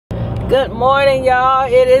Good morning,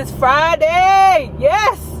 y'all. It is Friday.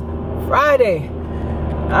 Yes, Friday.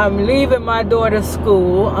 I'm leaving my daughter's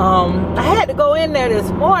school. I had to go in there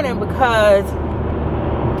this morning because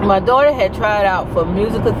my daughter had tried out for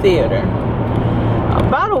musical theater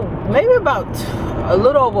maybe about a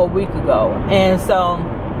little over a week ago, and so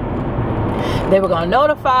they were going to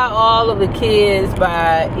notify all of the kids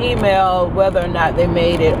by email whether or not they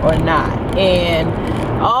made it or not. And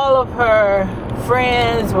all of her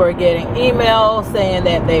friends were getting emails saying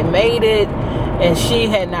that they made it, and she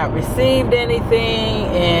had not received anything.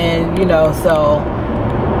 And so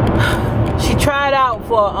she tried out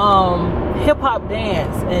for hip-hop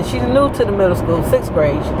dance, and she's new to the middle school, 6th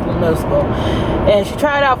grade, she's in middle school, and she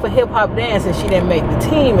tried out for hip-hop dance and she didn't make the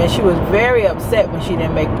team, and she was very upset when she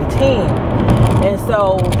didn't make the team. And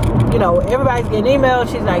so everybody's getting emails,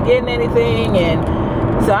 she's not getting anything. And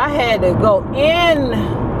so I had to go in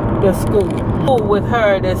the school with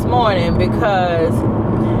her this morning, because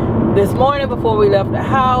this morning before we left the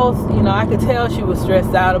house, I could tell she was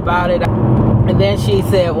stressed out about it. And then she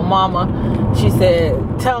said, well, Mama, she said,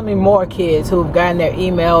 tell me more kids who've gotten their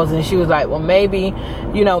emails. And she was like, well, maybe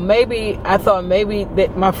I thought maybe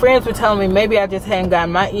that my friends were telling me maybe I just hadn't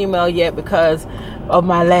gotten my email yet because of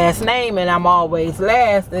my last name, and I'm always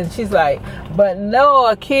last. And she's like, but no,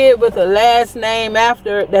 a kid with a last name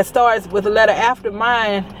that starts with a letter after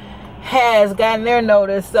mine has gotten their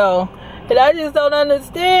notice. So, and I just don't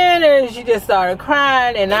understand. And she just started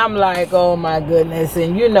crying, and I'm like, oh my goodness.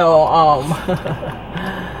 And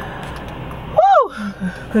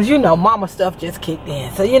because mama stuff just kicked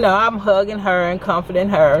in. So I'm hugging her and comforting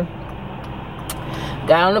her.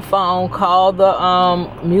 Got on the phone, called the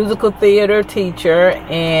musical theater teacher,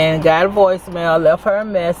 and got a voicemail, left her a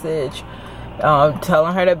message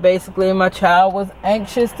telling her that basically my child was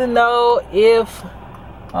anxious to know if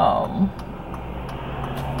I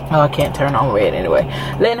can't turn on red anyway.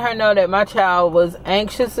 Letting her know that my child was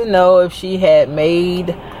anxious to know if she had made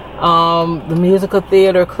the musical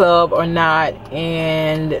theater club or not,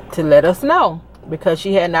 and to let us know because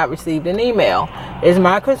she had not received an email. It's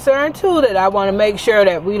my concern too that I want to make sure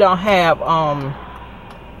that we don't have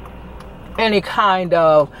any kind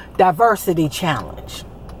of diversity challenge.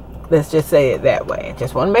 Let's just say it that way. I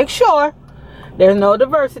just want to make sure there's no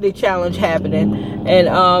diversity challenge happening. And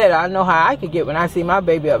I know how I could get when I see my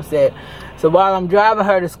baby upset. So while I'm driving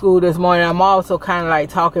her to school this morning, I'm also kind of like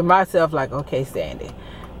talking to myself like, okay, Sandy,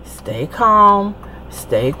 stay calm,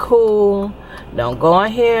 stay cool. Don't go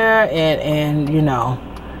in here and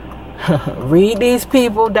read these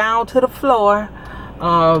people down to the floor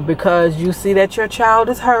because you see that your child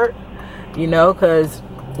is hurt. Because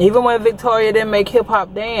even when Victoria didn't make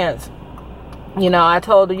hip-hop dance, I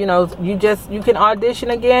told her, you can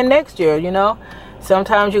audition again next year.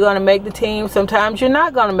 Sometimes you're going to make the team, sometimes you're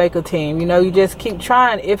not going to make a team. You just keep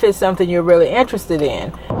trying if it's something you're really interested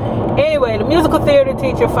in. Anyway, the musical theater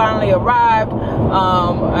teacher finally arrived.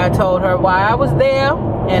 I told her why I was there,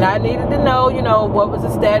 and I needed to know, what was the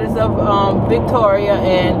status of Victoria,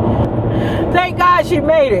 and thank God she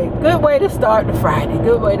made it. Good way to start the Friday.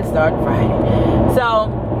 Good way to start the Friday. So,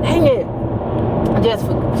 dang it. Just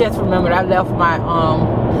remembered I left my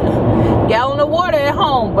gallon of water at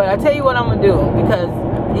home, but I tell you what I'm gonna do, because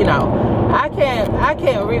I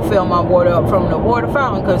can't refill my water up from the water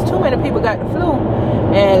fountain because too many people got the flu,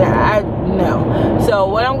 and I know. So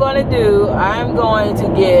what I'm going to do, I'm going to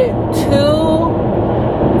get 2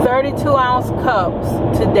 32-ounce cups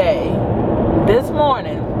this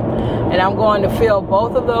morning, and I'm going to fill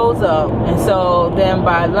both of those up, and so then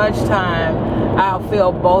by lunchtime I'll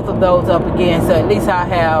fill both of those up again, so at least I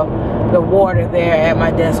have the water there at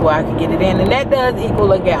my desk where I can get it in, and that does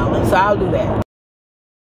equal a gallon, so I'll do that.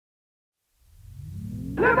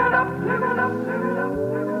 Live it up, live it up, live it up, live it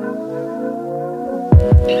up.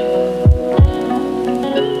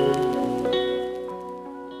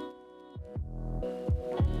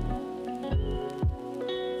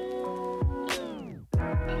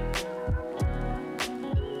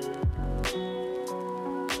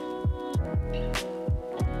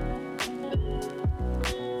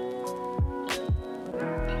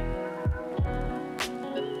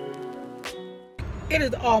 It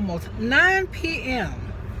is almost 9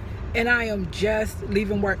 p.m. and I am just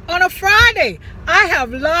leaving work on a Friday. I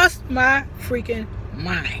have lost my freaking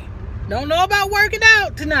mind. Don't know about working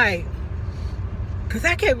out tonight, because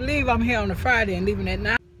I can't believe I'm here on a Friday and leaving at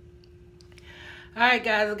 9. All right,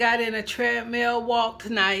 guys, I got in a treadmill walk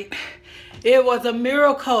tonight. It was a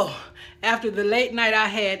miracle after the late night I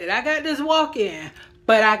had that I got this walk in,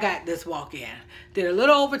 but I got this walk in. Did a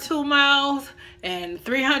little over 2 miles and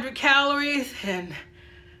 300 calories, and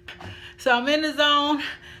so I'm in the zone.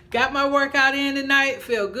 got my workout in tonight.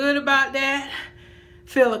 Feel good about that.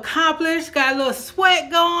 Feel accomplished. Got a little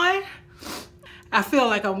sweat going. I feel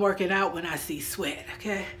like I'm working out when I see sweat,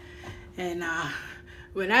 okay? And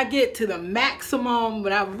when I get to the maximum,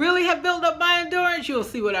 when I really have built up my endurance, you'll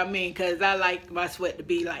see what I mean, because I like my sweat to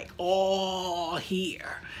be like all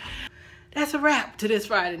here. That's a wrap to this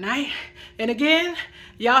Friday night. And again,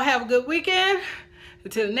 y'all have a good weekend.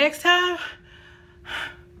 Until next time,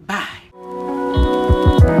 bye.